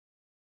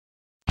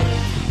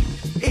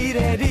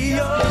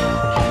Radio.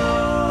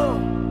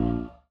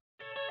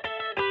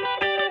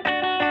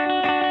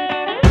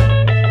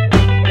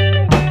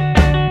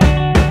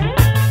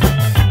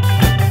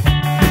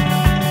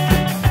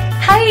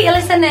 Hai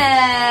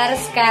listeners,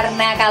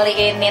 karena kali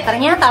ini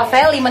ternyata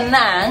Feli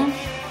menang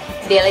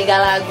di Liga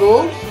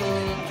Lagu.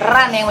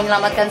 Ran yang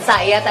menyelamatkan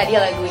saya tadi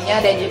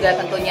lagunya dan juga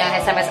tentunya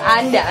SMS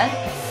Anda.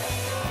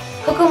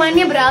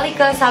 Hukumannya beralih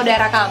ke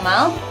saudara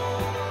Kamal.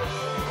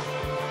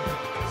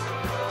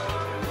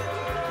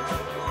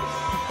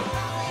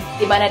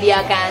 Di mana dia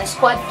akan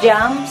squat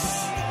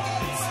jumps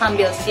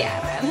sambil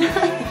siaran.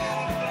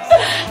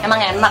 Emang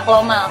enak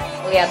loh Mal,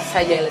 lihat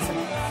saja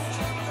listener.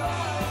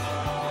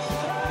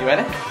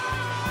 Gimana?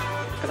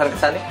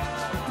 Kesan-kesannya?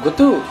 Gue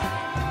tuh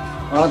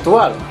orang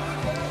tua loh.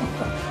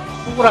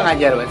 Gue kurang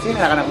ajar banget sih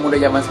anak-anak muda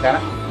zaman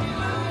sekarang.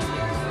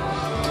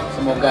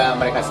 Semoga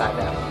mereka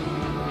sadar.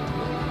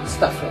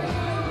 Astagfirullah.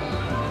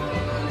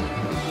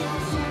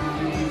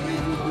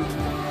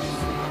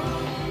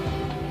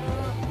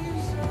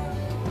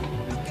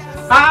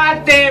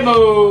 Hatimu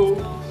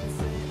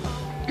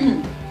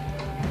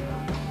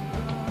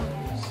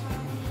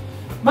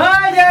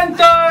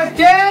menyentuh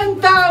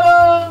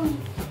cintamu.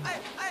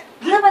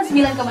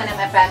 89,6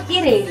 FM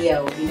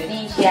Radio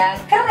Indonesia,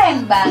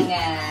 keren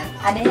banget.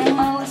 Ada yang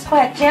mau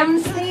squat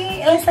jumps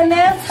nih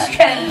listeners?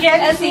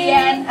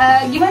 Kasian.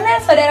 Gimana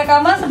saudara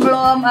Kamal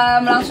sebelum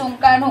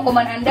melangsungkan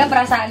hukuman Anda,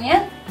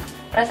 perasaannya?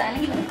 Perasaannya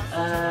gimana?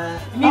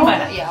 Ini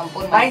mana? Ya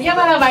ampun. Baiknya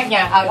mana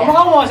baiknya? Udah.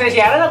 Kamu mau saya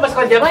siaran apa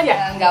squat jam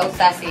aja? Nggak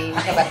usah sih,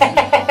 coba.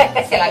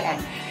 Silakan.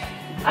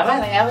 Apa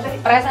nanya apa tadi?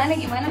 Perasaannya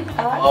gimana?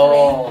 Kalah?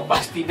 Oh,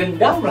 pasti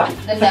dendam lah.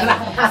 Dendam.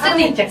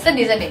 Sedih.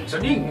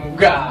 Sedih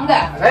enggak.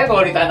 Enggak. Saya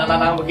kalau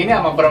ditantang-tantang begini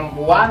sama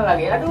perempuan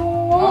lagi, aduh.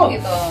 Oh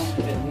gitu.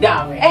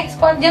 Dendam ya.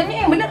 Squat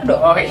jamnya yang bener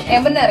dong. Oh, iya.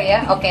 Yang bener ya.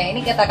 Oke, ini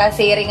kita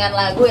kasih ringan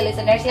lagu ya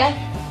listeners ya.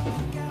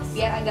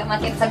 Biar agak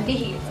makin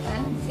sedih gitu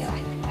kan.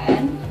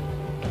 Silakan.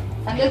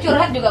 Sambil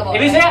curhat juga boleh.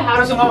 Ini saya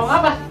harus ngomong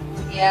apa?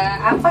 Ya,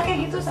 apa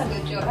kayak gitu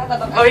sambil curhat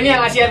atau Oh, ini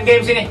yang Asian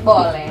Games ini.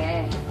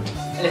 boleh.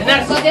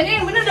 Listeners. Squat jamnya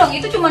yang bener dong.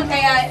 Itu cuman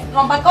kayak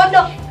lompat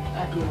kodok.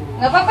 Aduh.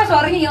 Nggak apa-apa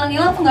suaranya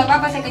hilang-hilang tuh nggak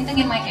apa-apa, saya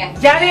kencengin mic-nya.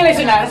 Jadi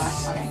listeners,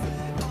 Oke.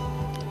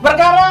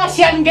 perkara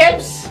Asian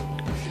Games,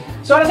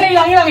 suara saya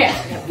hilang-hilang ya?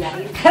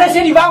 Karena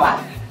saya di bawah.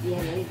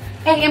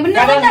 Yang bener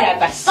Kadang loncat. di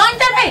atas.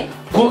 Loncat,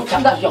 Bu,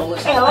 Enggak,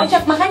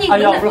 loncat makanya yang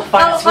Ayo, bener. Allah,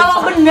 panas Kalau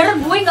banget. bener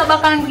gue nggak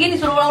bakalan begini,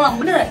 suruh ulang-ulang.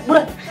 Bener,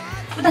 buruan.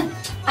 Betul.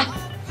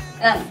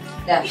 Nah,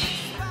 dah.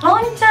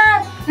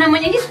 Loncat.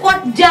 Namanya ini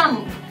squat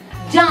jump.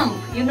 Jump,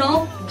 you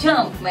know,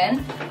 jump,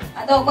 man.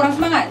 Atau kurang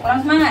semangat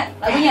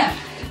lagunya.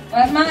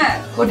 Kurang semangat.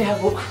 Udah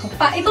Bu.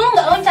 Pak, itu lo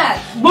nggak loncat.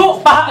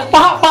 Bu,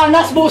 paha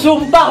panas Bu,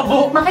 sumpah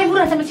Bu. Makanya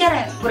buruan sambil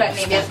siaran. Buruan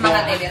nih, biar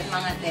semangat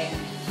deh.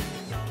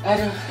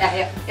 Aduh.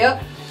 Ya, yuk.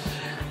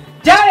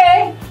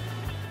 Jadi,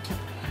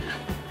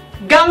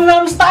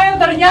 Gangnam Style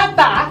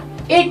ternyata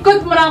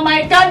ikut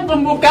meramaikan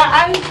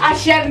pembukaan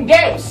Asian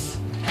Games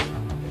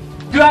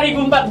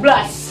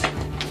 2014.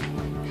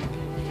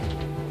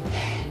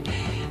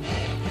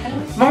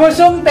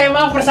 Mengusung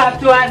tema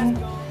persatuan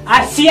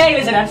Asia,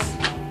 listeners.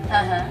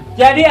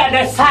 Jadi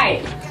ada Psy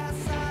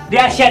di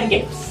Asian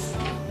Games.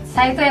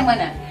 Saya itu yang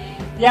mana?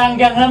 Yang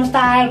Gangnam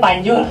Style,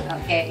 Panjul.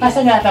 Oke. Masa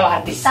nggak tahu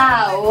artis?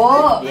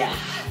 Tahu. Ya.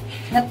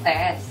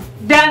 Ngetes.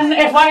 Dan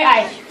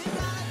FYI,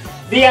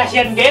 di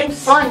Asian Games,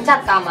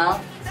 Loncat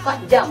Kamal. Squat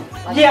jump.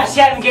 di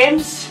Asian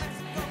Games,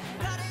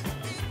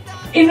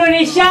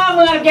 Indonesia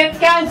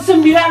menargetkan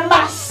 9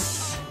 emas.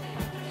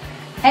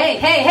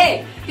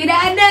 Hey. Tidak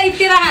ada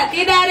istirahat.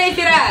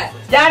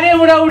 Jadi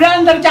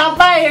mudah-mudahan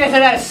tercapai,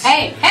 listeners.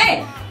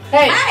 Hey.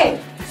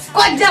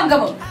 Squat jump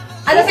kamu.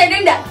 Ada saya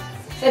denda.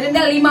 Saya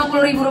denda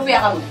Rp50.000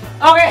 kamu.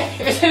 Oke,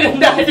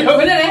 sudah aja.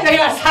 Bener ya? Saya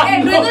nggak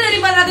sanggup. Duit itu dari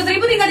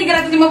 400.000 tinggal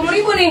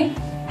 350.000 nih.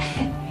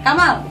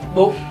 Kamal.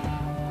 Bu,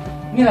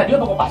 ini radio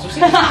apa kok pasus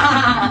sih?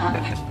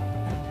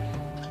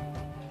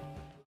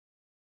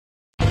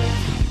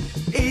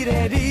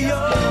 Radio.